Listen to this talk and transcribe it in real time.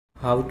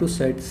How to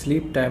set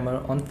sleep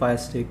timer on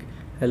Firestick.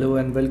 Hello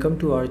and welcome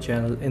to our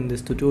channel. In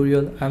this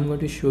tutorial I'm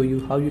going to show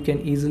you how you can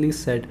easily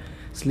set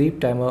sleep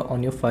timer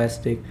on your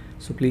Firestick.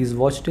 So please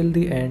watch till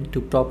the end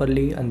to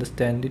properly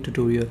understand the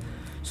tutorial.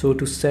 So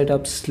to set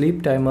up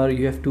sleep timer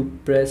you have to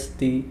press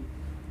the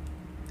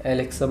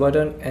Alexa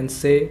button and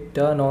say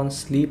turn on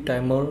sleep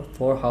timer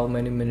for how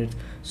many minutes.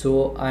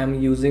 So I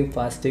am using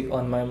Firestick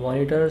on my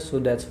monitor, so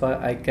that's why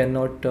I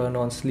cannot turn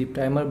on sleep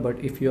timer, but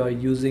if you are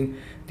using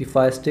the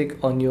Firestick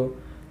on your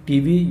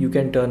TV you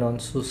can turn on.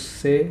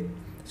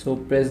 So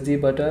press the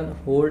button,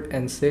 hold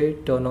and say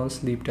turn on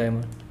sleep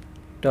timer.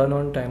 Turn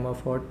on timer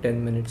for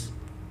 10 minutes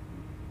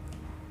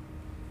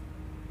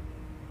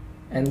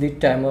and the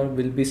timer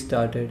will be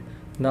started.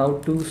 Now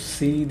to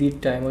see the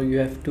timer you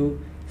have to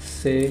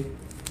say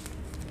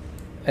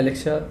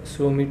Alexa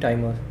show me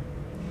timer,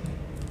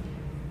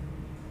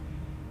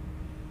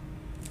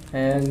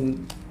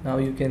 and now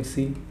you can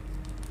see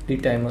the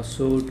timer.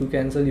 So to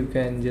cancel you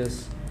can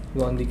just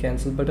go on the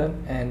cancel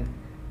button and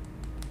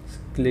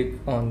click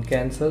on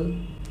cancel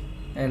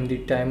and the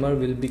timer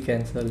will be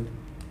cancelled.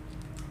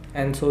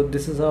 And so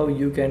this is how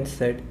you can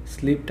set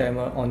sleep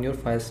timer on your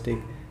Fire Stick.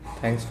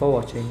 Thanks for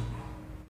watching.